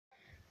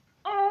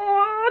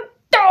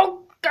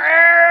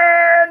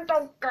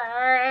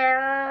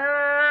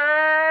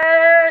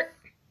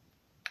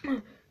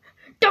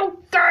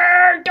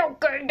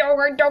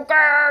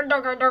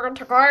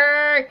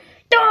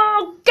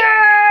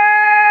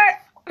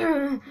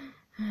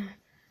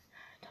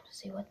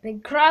See what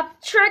big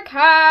crap Shrek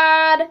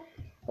had.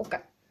 Okay,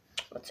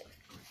 let's see.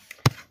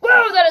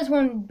 Wow, that is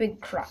one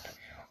big crap.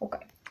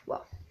 Okay,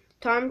 well,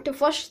 time to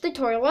flush the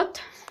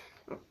toilet.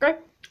 Okay,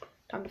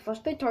 time to flush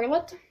the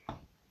toilet.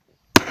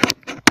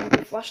 Time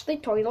to flush the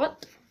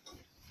toilet.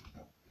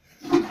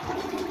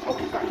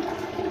 Okay,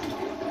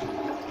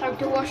 time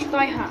to wash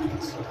my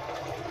hands.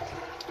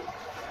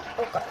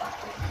 Okay,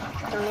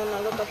 turn on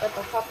a little bit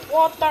of hot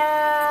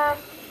water.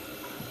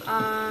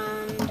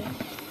 And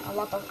a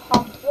lot of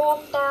hot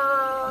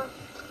water.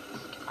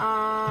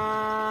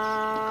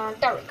 And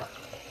there we go.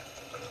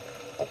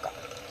 Okay.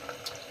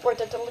 Wait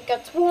until it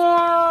gets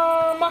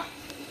warm.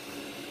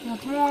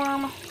 It's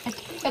warm.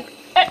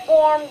 It's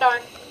warm,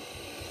 done.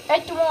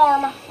 It's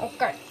warm.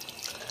 Okay.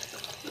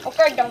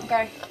 Okay,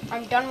 donkey.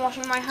 I'm done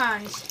washing my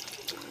hands.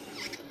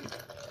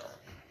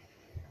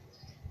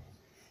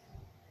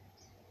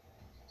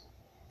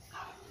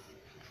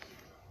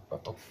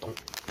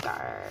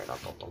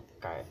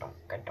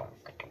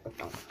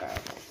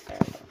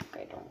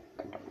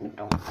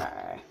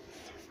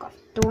 Got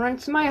to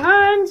rinse my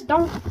hands,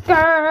 donkey.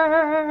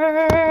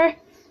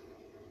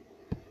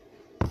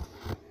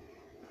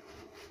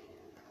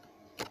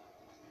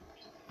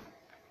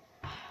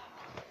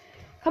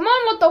 Come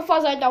on, little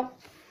fuzzy dog.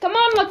 Come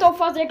on, little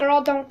fuzzy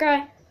girl,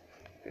 donkey.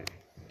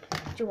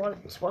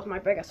 This was my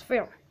biggest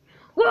fear.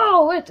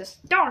 Whoa, it is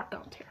dark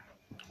out here.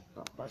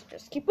 Well, let's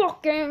just keep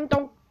walking,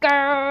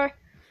 donkey.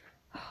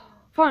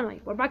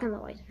 Finally, we're back in the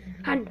light,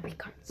 and we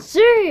can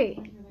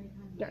see.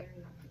 There.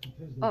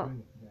 Oh,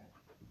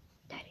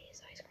 Daddy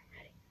is ice cream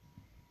ready.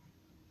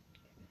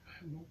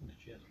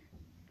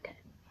 Okay.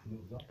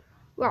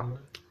 Well,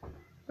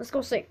 let's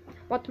go see.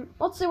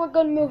 Let's see what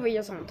good movie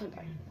is on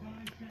today.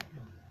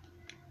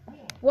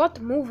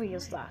 What movie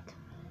is that?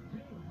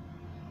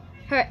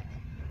 Hey,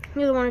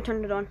 you're the one who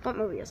turned it on. What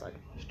movie is it?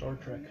 Star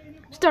Trek.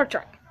 Star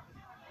Trek.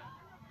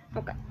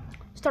 Okay,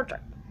 Star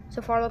Trek.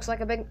 So far, looks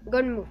like a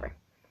good movie.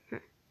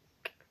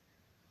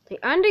 The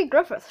Andy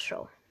Griffith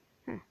Show.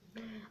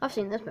 I've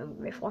seen this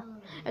movie before.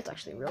 It's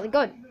actually really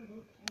good.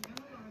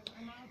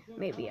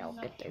 Maybe I'll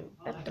get a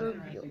better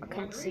view. I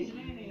can't see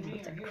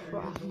with the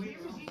crop.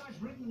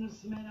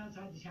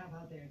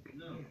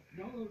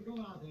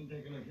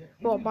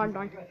 Oh,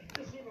 bye.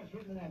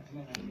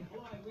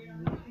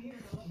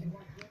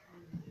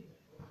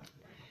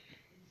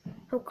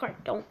 Okay,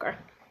 don't care.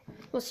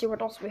 Let's see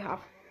what else we have.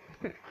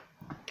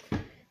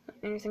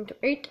 Anything to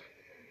eat?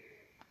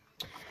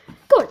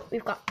 Good.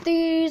 We've got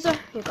these.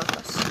 We've got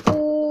the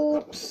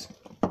scoops.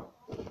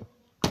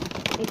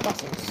 We've got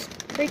some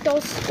potato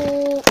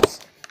scoops.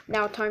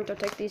 Now time to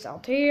take these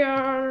out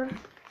here.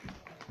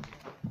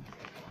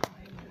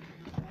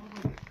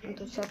 And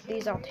to set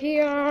these out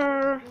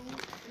here.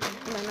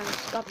 And then I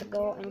just got to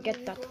go and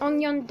get that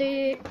onion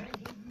dip.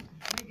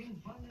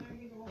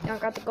 I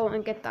got to go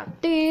and get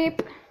that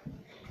dip.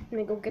 Let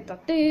me go get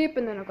that dip,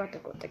 and then I got to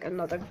go take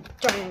another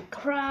giant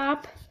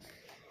crab.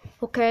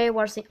 Okay,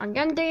 where's the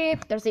onion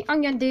dip? There's the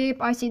onion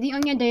dip. I see the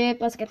onion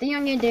dip. Let's get the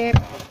onion dip.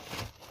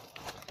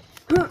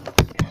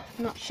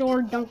 Not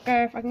sure, don't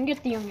care if I can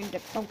get the onion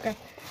dip. Okay.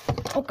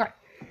 Okay.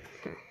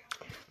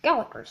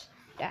 Gallagher's.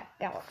 Yeah,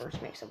 Gallagher's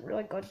makes some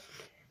really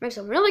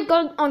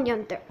good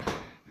onion dip.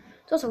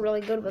 It's also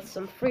really good with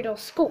some Frito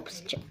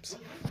Scoops chips.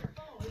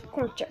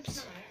 Corn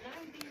chips.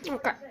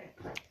 Okay.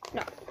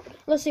 Now,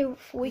 let's see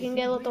if we can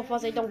get a little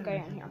fuzzy donkey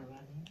in here.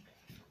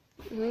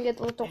 We can get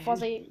a little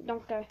fuzzy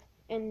donkey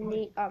in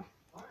the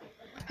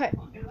hey.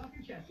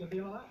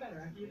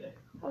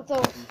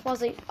 Little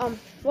fuzzy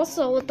what's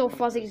the little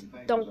fuzzy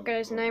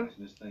donkey's name?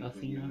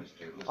 Athena.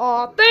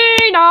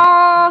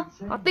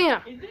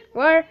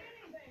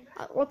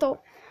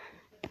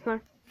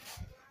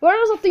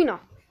 Where is Athena?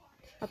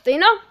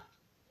 Athena?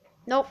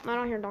 Nope, I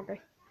don't hear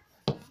donkey.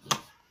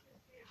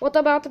 What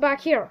about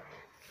back here?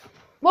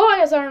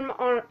 Why is there an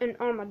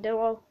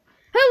armadillo?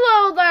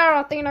 Hello there,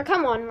 Athena.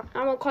 Come on,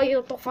 I won't call you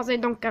little fuzzy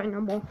donkey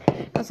anymore,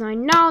 because I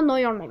now know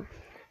your name.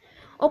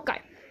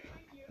 Okay.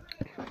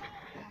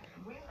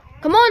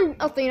 Come on,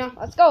 Athena.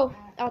 Let's go.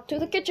 Out to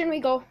the kitchen we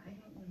go.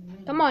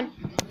 Come on.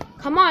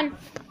 Come on.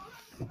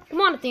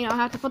 Come on, Athena. I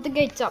have to put the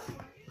gates up.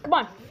 Come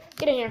on.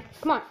 Get in here.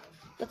 Come on.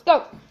 Let's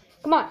go.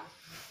 Come on.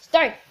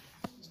 Stay.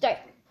 Stay.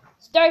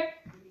 Stay.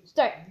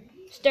 Stay.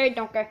 Stay,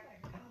 donkey.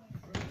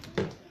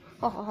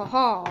 Ha ha ha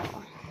ha.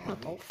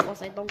 Little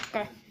fuzzy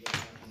donkey.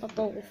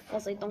 Little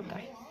fuzzy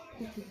donkey.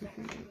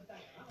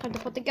 Time to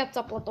put the gates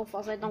up, little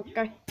fuzzy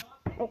donkey.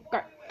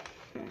 Okay.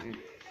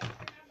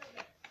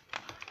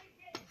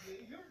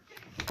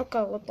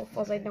 Okay, little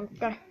fuzzy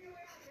donkey.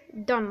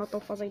 Done,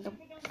 little fuzzy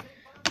donkey.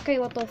 Okay,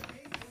 little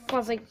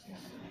fuzzy.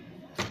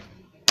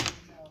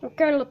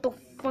 Okay, little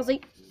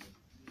fuzzy.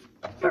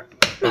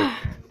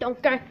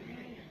 Donkey.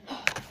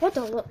 What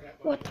a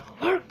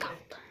workout.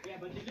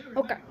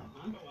 Okay,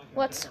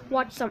 let's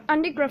watch some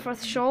Andy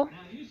Griffith Show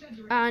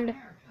and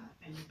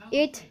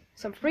eat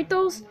some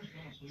Fritos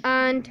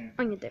and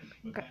onion dip.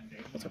 Okay,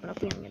 let's open up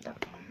the onion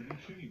dip.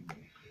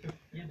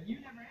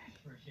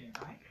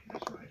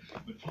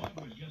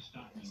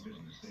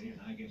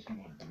 I guess he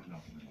wanted to run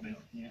up in the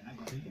middle. Yeah, I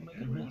got it.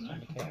 When I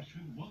passed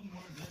through one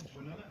word led to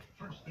another,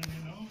 first thing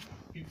you know,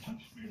 he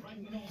punched me right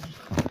in the nose.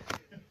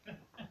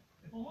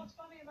 Well, what's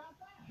funny about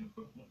that?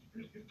 Well, it's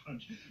really a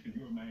punch. Can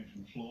you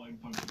imagine Floyd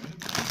punching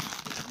anybody?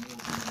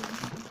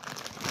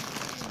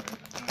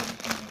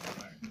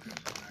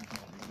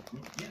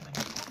 Yeah, but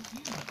he punched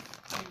you.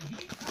 I mean,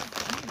 he punched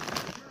you.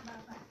 Sure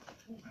about that?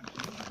 Oh,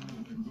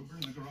 absolutely. Goober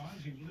in the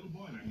garage, he was a little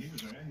boy then. He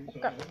was there. He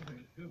saw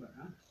everything. Goober,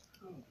 huh?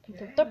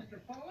 Okay, Mr.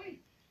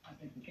 Foley. I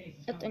think the case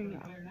is coming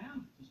pretty clear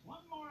now. Just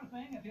one more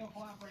thing. If you'll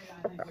cooperate,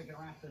 I think we can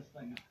wrap this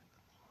thing up.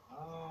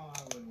 Oh,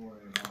 I wouldn't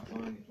worry about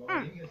Barney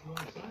Floyd. He gets a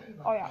little excited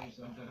about things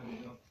sometimes.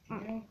 You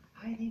know,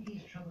 I think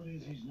his trouble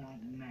is he's not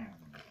married.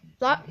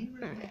 That. If he was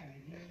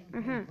married, he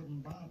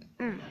wouldn't bother.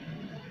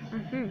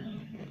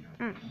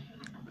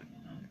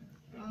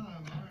 Oh,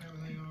 Mark,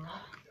 everything all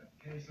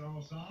right? Case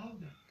all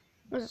solved?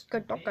 This is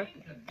good, doctor.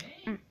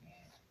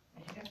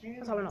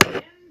 Let's have another.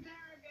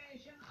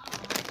 Interrogation of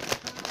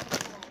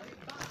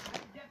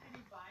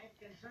Deputy Fife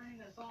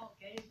concerning assault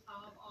case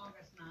of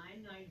August 9,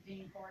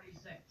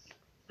 1946.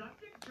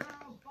 Subject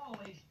Charles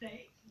Foley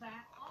states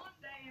that on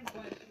day in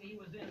question he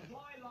was in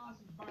Floyd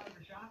Lawson's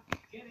barbershop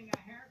getting a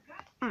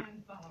haircut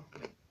and fell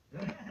asleep.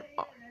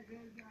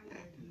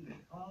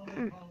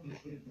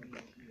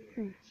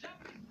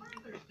 Subject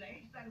further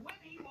states that when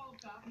he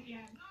woke up he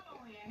had not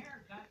only a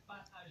haircut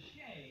but a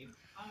shave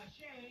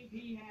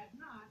he had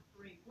not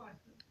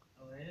requested.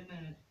 Oh, wait a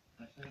minute.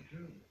 That's not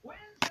true. When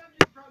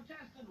subject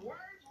protested,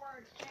 words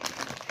were exchanged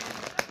and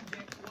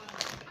subject was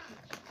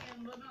punched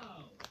in the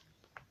nose.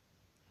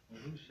 Well,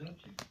 who's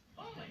subject?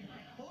 Foley.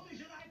 Foley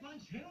said I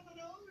punched him in the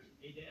nose?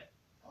 He did.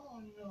 Oh,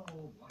 no,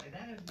 boy.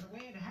 That isn't the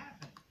way it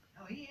happened.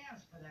 No, he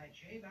asked for that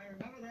shave. I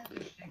remember that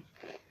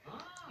distinctly.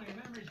 Oh, your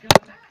memory's got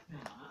back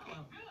now. Oh,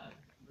 well, good.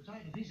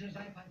 Besides, if he says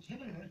I punched him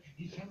in the nose,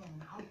 he's telling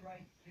an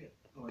outright fib.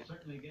 Well, we're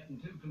certainly getting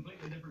two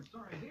completely different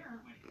stories here,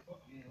 aren't we?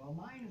 Yeah, well,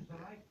 mine is the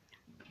right.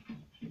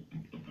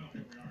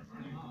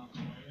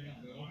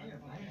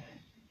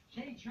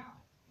 Say,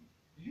 Charles,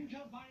 did you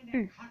tell Barney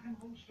that cock and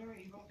bull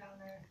story he wrote down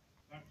there?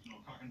 That was no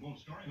cock and bull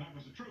story. That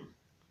was the truth.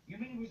 You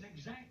mean it was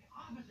exact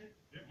opposite?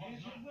 It was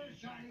Yes, not it was, the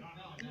exact Charlie.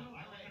 opposite. No,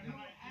 I reckon you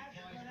asked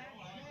for that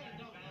shave.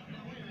 No,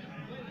 wait a minute.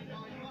 Wait a minute.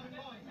 Now,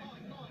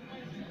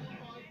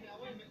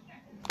 wait a minute.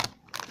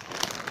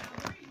 Now,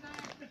 the reason I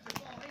asked Mr.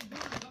 Foley to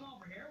come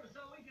over here was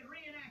so we could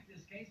reenact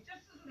this case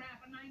just as it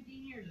happened 19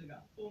 years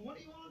ago. Well, what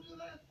do you want to do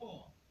that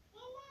for?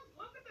 Well,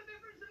 look at the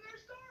difference in their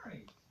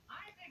stories.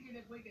 I figured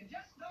if we could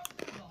just go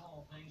through the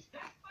whole thing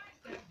step by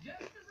step,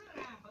 just as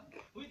it happened,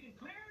 we could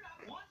clear it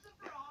up once and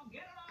for all,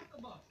 get it off the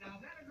books. Now,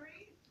 is that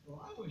agreed? Well,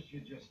 I wish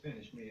you'd just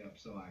finish me up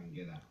so I can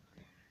get out.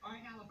 All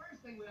right, now the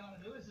first thing we ought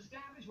to do is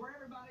establish where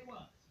everybody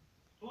was.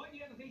 Floyd,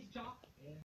 you have a piece of chalk?